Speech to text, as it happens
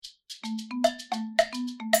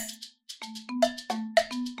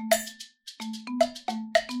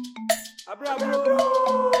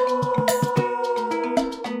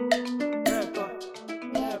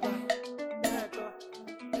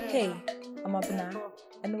Abena,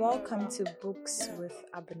 and welcome to Books with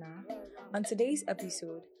Abena. On today's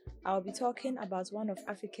episode, I'll be talking about one of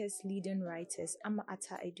Africa's leading writers,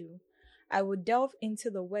 Ata Aidoo. I will delve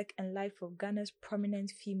into the work and life of Ghana's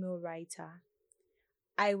prominent female writer.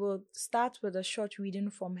 I will start with a short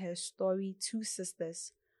reading from her story, Two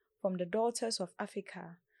Sisters, from the Daughters of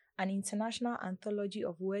Africa, an international anthology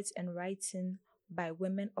of words and writing by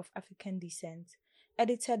women of African descent,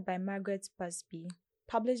 edited by Margaret Busby,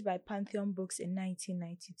 published by Pantheon Books in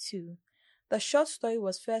 1992. The short story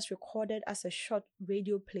was first recorded as a short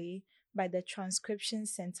radio play by the Transcription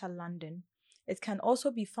Centre, London. It can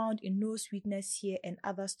also be found in No Sweetness Here and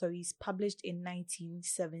Other Stories, published in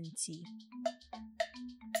 1970.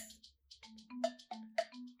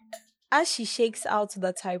 As she shakes out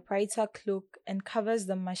the typewriter cloak and covers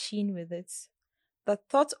the machine with it, the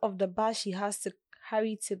thought of the bus she has to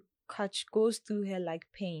hurry to catch goes through her like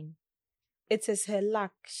pain. It is her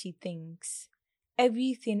luck, she thinks.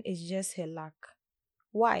 Everything is just her luck.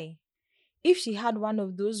 Why? If she had one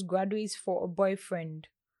of those graduates for a boyfriend,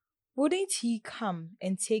 wouldn't he come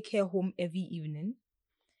and take her home every evening?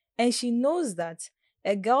 And she knows that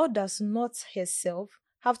a girl does not herself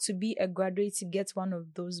have to be a graduate to get one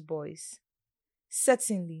of those boys.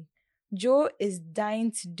 Certainly, Joe is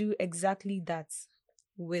dying to do exactly that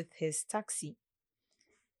with his taxi.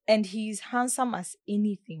 And he is handsome as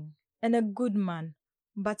anything and a good man.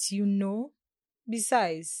 But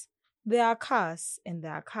besides, there are cars and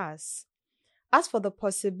there are cars. As for the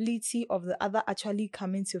possibility of the other actually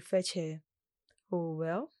coming to fetch her, oh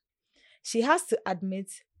well, she has to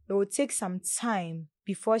admit it will take some time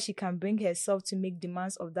before she can bring herself to make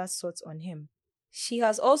demands of that sort on him. She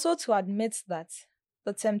has also to admit that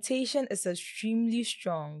the temptation is extremely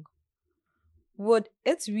strong. Would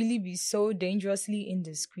it really be so dangerously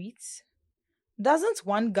indiscreet? Doesn't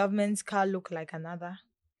one government car look like another?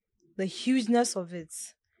 The hugeness of it,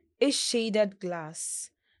 its shaded glass,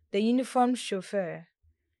 the uniformed chauffeur.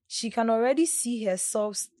 She can already see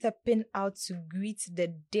herself stepping out to greet the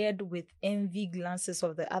dead with envy glances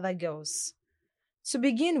of the other girls. To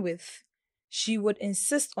begin with, she would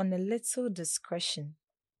insist on a little discretion.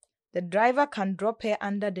 The driver can drop her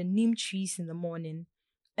under the neem trees in the morning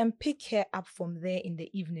and pick her up from there in the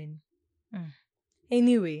evening.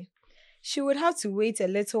 Anyway, she would have to wait a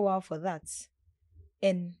little while for that.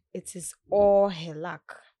 And it is all her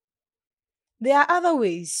luck. There are other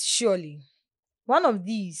ways, surely. One of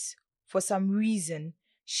these, for some reason,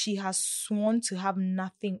 she has sworn to have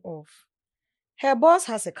nothing of. Her boss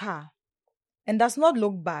has a car and does not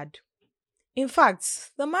look bad. In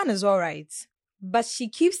fact, the man is all right. But she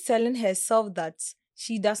keeps telling herself that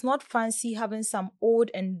she does not fancy having some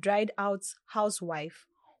old and dried out housewife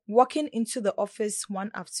walking into the office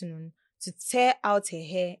one afternoon to tear out her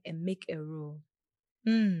hair and make a row.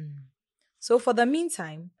 So for the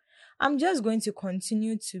meantime, I'm just going to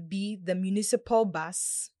continue to be the municipal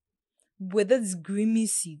bus with its grimy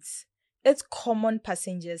seats, its common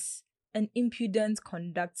passengers, and impudent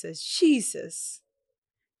conductors. Jesus!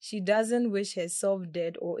 She doesn't wish herself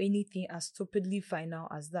dead or anything as stupidly final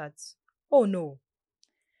as that. Oh no.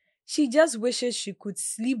 She just wishes she could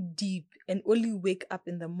sleep deep and only wake up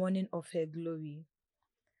in the morning of her glory.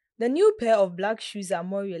 The new pair of black shoes are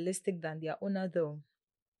more realistic than their owner though.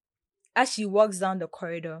 As she walks down the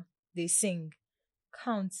corridor, they sing,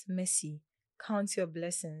 "Count, mercy, count your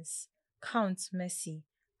blessings. Count, mercy,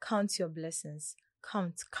 count your blessings.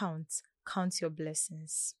 Count, count, count your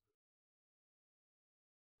blessings."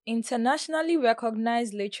 Internationally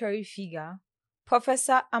recognized literary figure,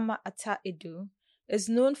 Professor Ata Aidoo is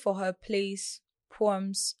known for her plays,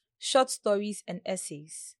 poems, short stories, and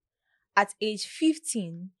essays. At age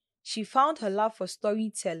 15, she found her love for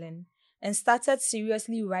storytelling and started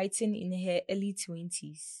seriously writing in her early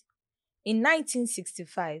 20s. In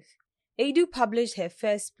 1965, Aidoo published her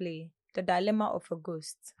first play, The Dilemma of a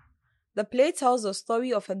Ghost. The play tells the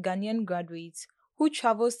story of a Ghanaian graduate who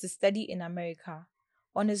travels to study in America.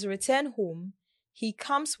 On his return home, he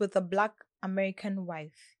comes with a black American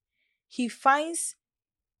wife. His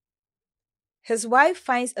wife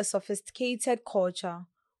finds a sophisticated culture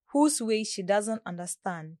whose ways she doesn't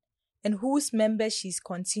understand and whose members she's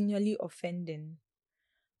continually offending.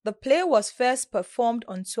 The play was first performed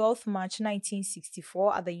on 12 March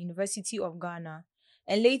 1964 at the University of Ghana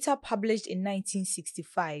and later published in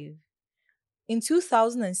 1965. In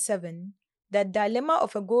 2007, The Dilemma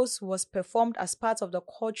of a Ghost was performed as part of the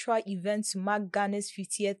cultural event to mark Ghana's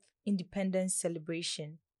 50th independence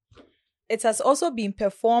celebration. It has also been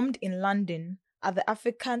performed in London at the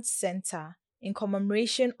African Centre in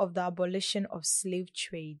commemoration of the abolition of slave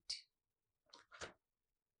trade.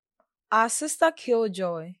 Our Sister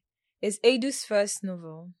Killjoy is Aidoo's first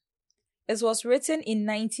novel. It was written in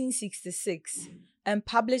 1966 and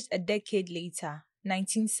published a decade later,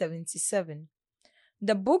 1977.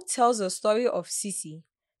 The book tells the story of Sisi,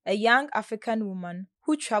 a young African woman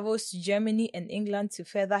who travels to Germany and England to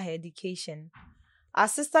further her education. Our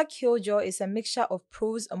Sister Killjoy is a mixture of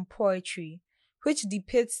prose and poetry, which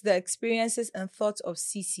depicts the experiences and thoughts of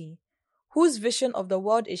Sisi, whose vision of the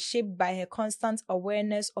world is shaped by her constant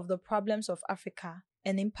awareness of the problems of Africa,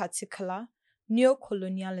 and in particular,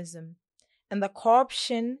 neo-colonialism, and the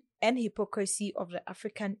corruption and hypocrisy of the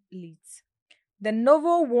African elite. The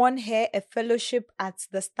novel won her a fellowship at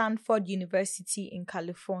the Stanford University in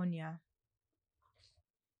California.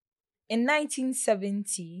 In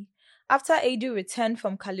 1970, after Aidoo returned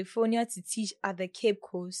from California to teach at the Cape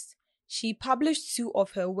Coast, she published two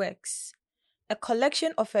of her works, a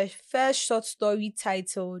collection of her first short story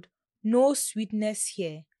titled No Sweetness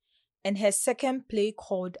Here, and her second play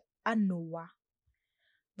called Anoa.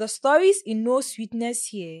 The stories in No Sweetness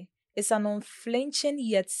Here is an unflinching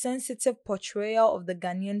yet sensitive portrayal of the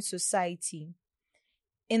Ghanaian society.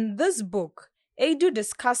 In this book, Aidoo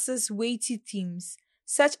discusses weighty themes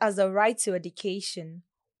such as the right to education,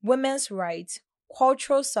 women's rights,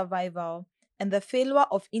 cultural survival, and the failure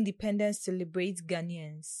of independence to liberate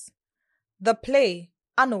Ghanaians. The play,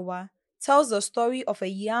 Anoa, tells the story of a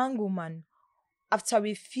young woman, after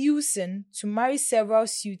refusing to marry several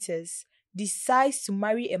suitors, decides to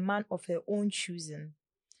marry a man of her own choosing.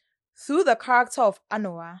 Through the character of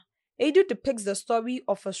Anoa, Aidoo depicts the story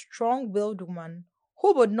of a strong-willed woman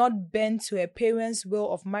who would not bend to her parents'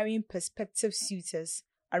 will of marrying prospective suitors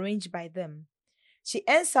arranged by them. She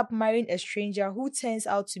ends up marrying a stranger who turns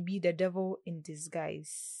out to be the devil in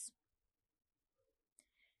disguise.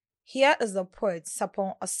 Here is the poet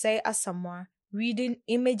Sarpong Osei Asamoah reading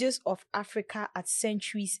Images of Africa at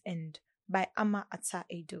Century's End by Ata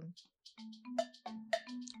Aidoo.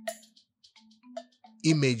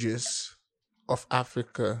 Images of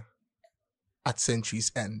Africa at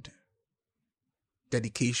Century's End.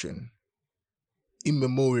 Dedication. In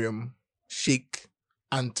memoriam Sheikh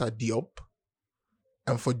Anta Diop,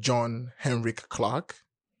 and for John Henrik Clark,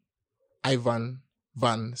 Ivan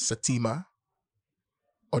van Satima,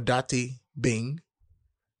 Odate Bing,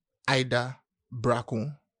 Ida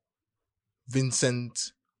Braco,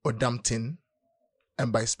 Vincent Odampton,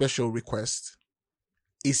 and by special request,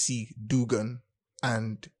 Isi Dugan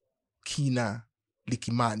and Kina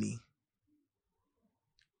Likimani.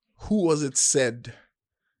 Who was it said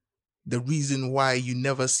the reason why you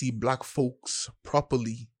never see black folks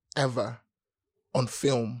properly ever on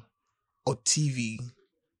film or TV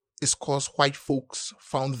is cause white folks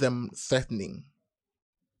found them threatening?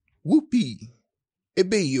 Whoopee,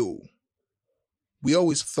 ebeyo. We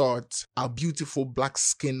always thought our beautiful black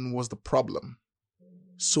skin was the problem.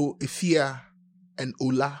 So Ifia and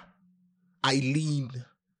Ola, Eileen,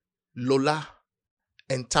 Lola,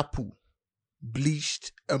 and Tapu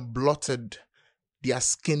bleached and blotted their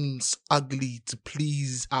skins ugly to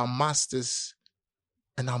please our masters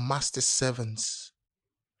and our master's servants.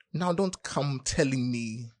 Now don't come telling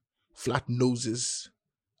me flat noses,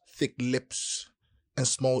 thick lips, and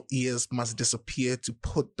small ears must disappear to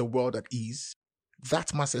put the world at ease.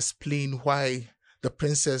 That must explain why the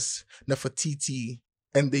Princess Nefertiti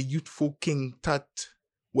and the youthful King Tut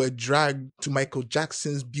were dragged to Michael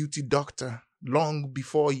Jackson's beauty doctor long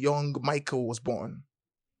before young Michael was born.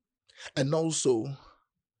 And also,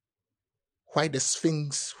 why the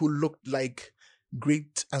Sphinx who looked like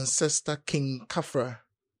great ancestor King Khafra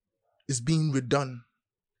is being redone.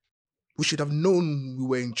 We should have known we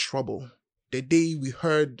were in trouble the day we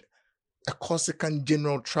heard a Corsican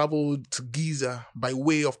general traveled to Giza by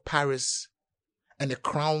way of Paris and a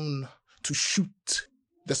crown to shoot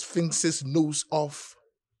the Sphinx's nose off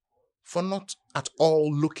for not at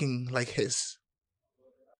all looking like his.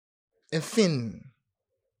 Enfin,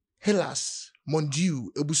 hélas, mon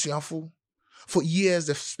Dieu, ebusiafo, for years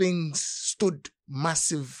the Sphinx stood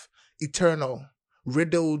massive, eternal,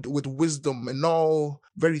 riddled with wisdom and all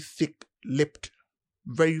very thick-lipped,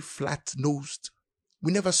 very flat-nosed.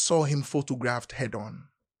 We never saw him photographed head-on,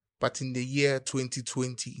 but in the year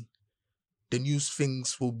 2020, the new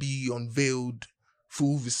Sphinx will be unveiled,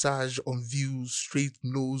 full visage on view, straight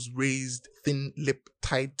nose raised, thin lip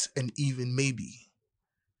tight, and even maybe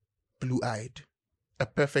blue-eyed. A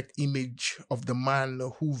perfect image of the man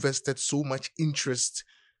who vested so much interest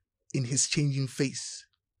in his changing face.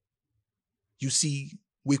 You see,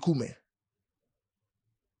 Wekume,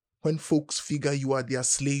 when folks figure you are their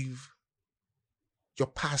slave, your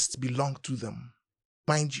past belongs to them.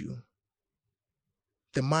 Mind you,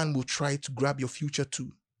 the man will try to grab your future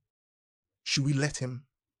too. Should we let him?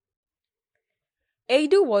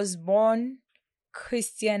 Aidoo was born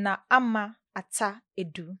Christiana Ama Ata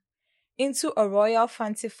Aidoo into a royal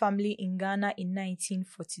Fanti family in Ghana in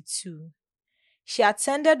 1942. She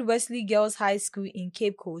attended Wesley Girls High School in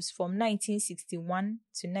Cape Coast from 1961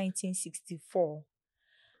 to 1964.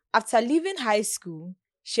 After leaving high school,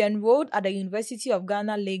 she enrolled at the University of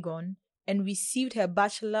Ghana, Legon, and received her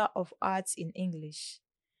Bachelor of Arts in English.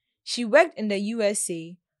 She worked in the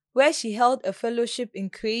USA, where she held a fellowship in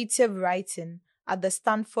creative writing at the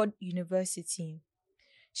Stanford University.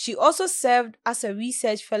 She also served as a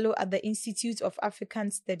research fellow at the Institute of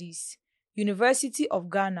African Studies, University of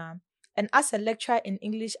Ghana, and as a lecturer in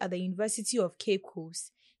English at the University of Cape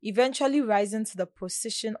Coast, eventually rising to the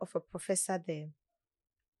position of a professor there.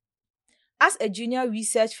 As a junior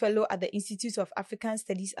research fellow at the Institute of African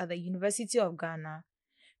Studies at the University of Ghana,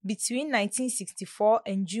 between 1964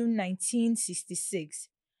 and June 1966,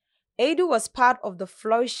 Aidoo was part of the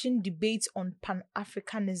flourishing debate on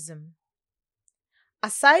Pan-Africanism.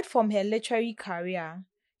 Aside from her literary career,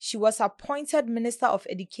 she was appointed Minister of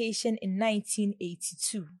Education in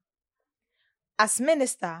 1982. As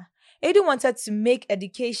minister, Aidoo wanted to make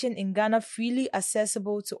education in Ghana freely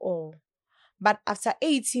accessible to all. But after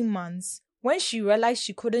 18 months, when she realized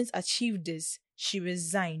she couldn't achieve this, she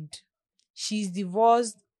resigned. She is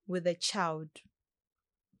divorced with a child.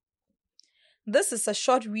 This is a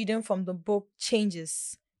short reading from the book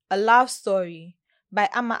Changes, a Love Story by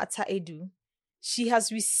Ata Aidoo. She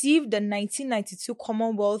has received the 1992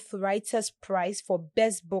 Commonwealth Writers' Prize for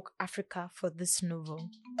Best Book Africa for this novel.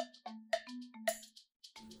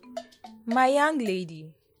 My young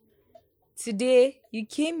lady, today you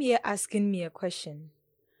came here asking me a question.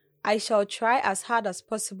 I shall try as hard as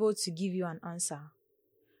possible to give you an answer.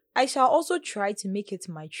 I shall also try to make it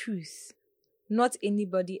my truth, not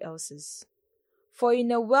anybody else's. For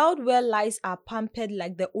in a world where lies are pampered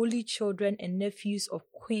like the only children and nephews of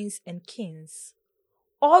queens and kings,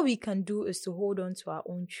 all we can do is to hold on to our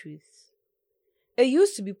own truth. It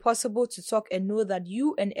used to be possible to talk and know that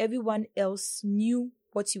you and everyone else knew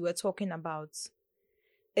what you were talking about.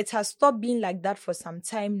 It has stopped being like that for some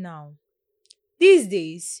time now. These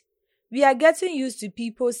days, we are getting used to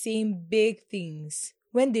people saying big things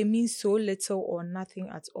when they mean so little or nothing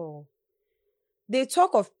at all. They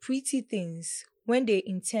talk of pretty things when they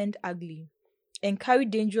intend ugly and carry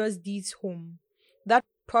dangerous deeds home that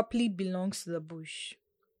properly belongs to the bush.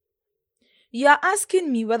 You are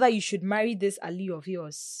asking me whether you should marry this Ali of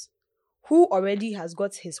yours, who already has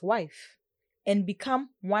got his wife, and become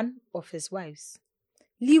one of his wives.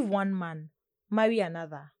 Leave one man, marry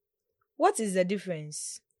another. What is the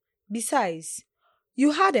difference? Besides,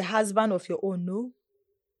 you had a husband of your own, no?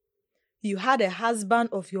 You had a husband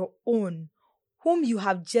of your own, whom you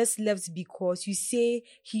have just left because you say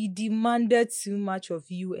he demanded too much of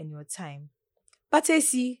you and your time. But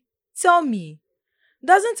Esi, tell me,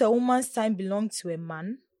 doesn't a woman's time belong to a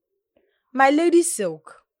man? My lady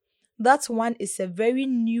Silk, that one is a very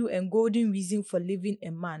new and golden reason for leaving a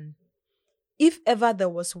man, if ever there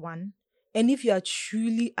was one, and if you are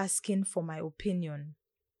truly asking for my opinion.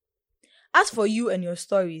 As for you and your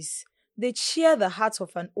stories, they cheer the heart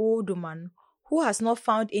of an old woman who has not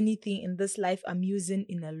found anything in this life amusing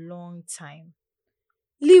in a long time.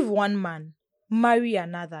 Leave one man, marry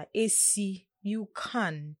another. AC, you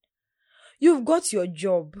can. You've got your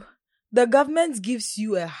job. The government gives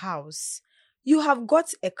you a house. You have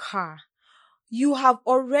got a car. You have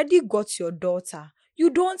already got your daughter. You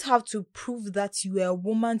don't have to prove that you are a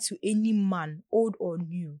woman to any man, old or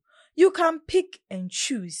new. You can pick and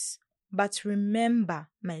choose. But remember,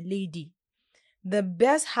 my lady, the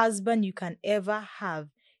best husband you can ever have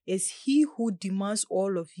is he who demands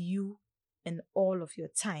all of you and all of your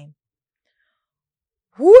time.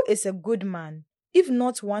 Who is a good man, if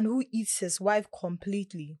not one who eats his wife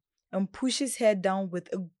completely and pushes her down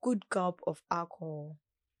with a good gulp of alcohol?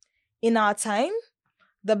 In our time,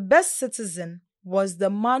 the best citizen was the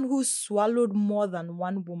man who swallowed more than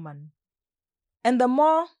one woman. And the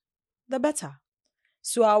more, the better.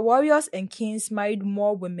 So our warriors and kings married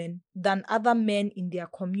more women than other men in their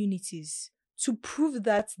communities to prove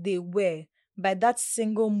that they were, by that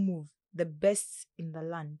single move, the best in the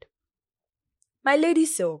land. My lady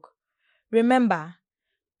Silk, remember,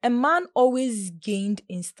 a man always gained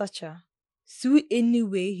in stature through any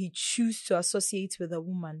way he chose to associate with a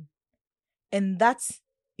woman. And that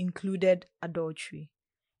included adultery.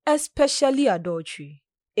 Especially adultery.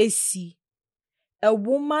 AC. A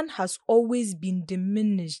woman has always been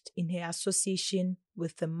diminished in her association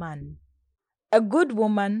with a man. A good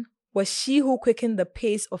woman was she who quickened the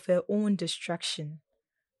pace of her own destruction.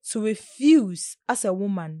 To refuse, as a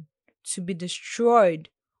woman, to be destroyed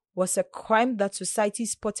was a crime that society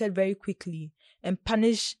spotted very quickly and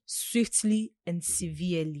punished swiftly and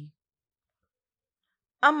severely.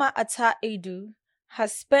 Ata Aidoo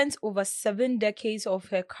has spent over 7 decades of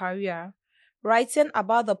her career writing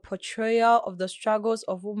about the portrayal of the struggles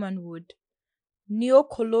of womanhood,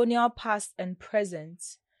 neo-colonial past and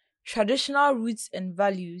present, traditional roots and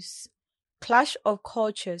values, clash of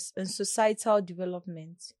cultures and societal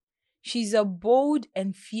development. She's a bold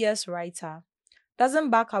and fierce writer, doesn't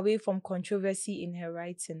back away from controversy in her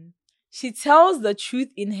writing. She tells the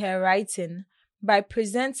truth in her writing by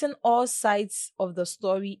presenting all sides of the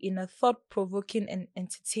story in a thought-provoking and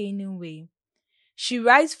entertaining way. She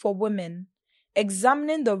writes for women,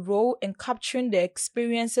 examining the role and capturing the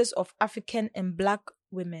experiences of African and Black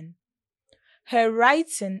women. Her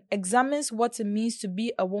writing examines what it means to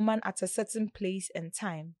be a woman at a certain place and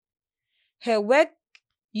time. Her work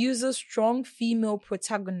uses strong female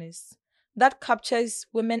protagonists that captures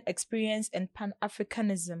women experience and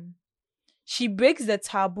Pan-Africanism. She breaks the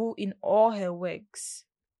taboo in all her works.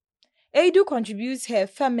 Aidoo contributes her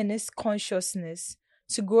feminist consciousness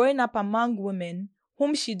to growing up among women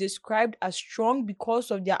whom she described as strong because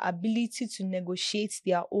of their ability to negotiate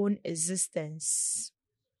their own existence.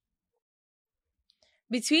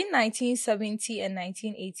 Between 1970 and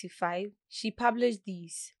 1985, she published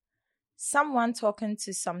these: Someone Talking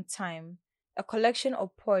to Some Time, a collection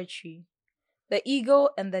of poetry; The Eagle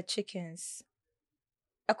and the Chickens,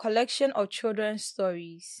 a collection of children's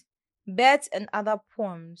stories; Birds and Other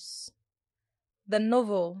Poems; the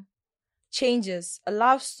novel Changes, a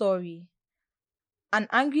love story; An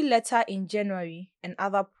Angry Letter in January and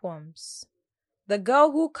Other Poems; The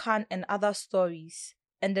Girl Who Can and Other Stories;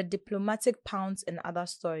 and The Diplomatic Pounds and Other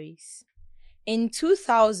Stories. In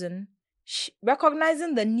 2000,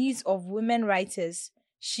 recognizing the needs of women writers,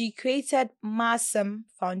 she created Masem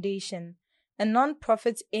Foundation, a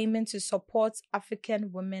non-profit aiming to support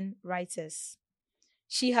African women writers.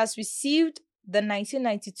 She has received the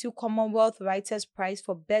 1992 Commonwealth Writers' Prize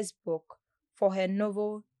for Best Book for her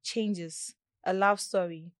novel Changes, a love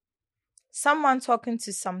story. Someone Talking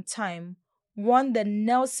to Some Time won the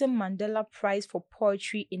Nelson Mandela Prize for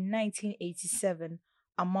Poetry in 1987,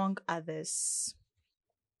 among others.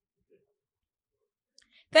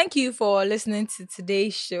 Thank you for listening to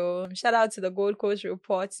today's show. Shout out to the Gold Coast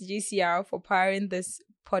Report, GCR, for powering this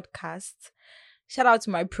podcast. Shout out to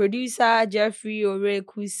my producer, Jeffrey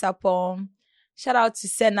Oreku Sarpong. Shout out to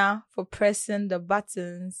Senna for pressing the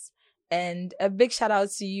buttons. And a big shout out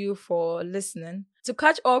to you for listening. To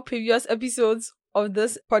catch all previous episodes of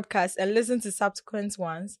this podcast and listen to subsequent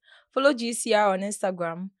ones, follow GCR on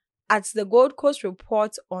Instagram at the Gold Coast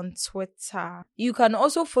Report on Twitter. You can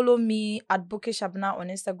also follow me at Bookish Abena on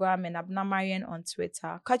Instagram and Abena Maryan on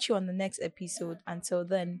Twitter. Catch you on the next episode. Until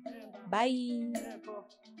then, bye.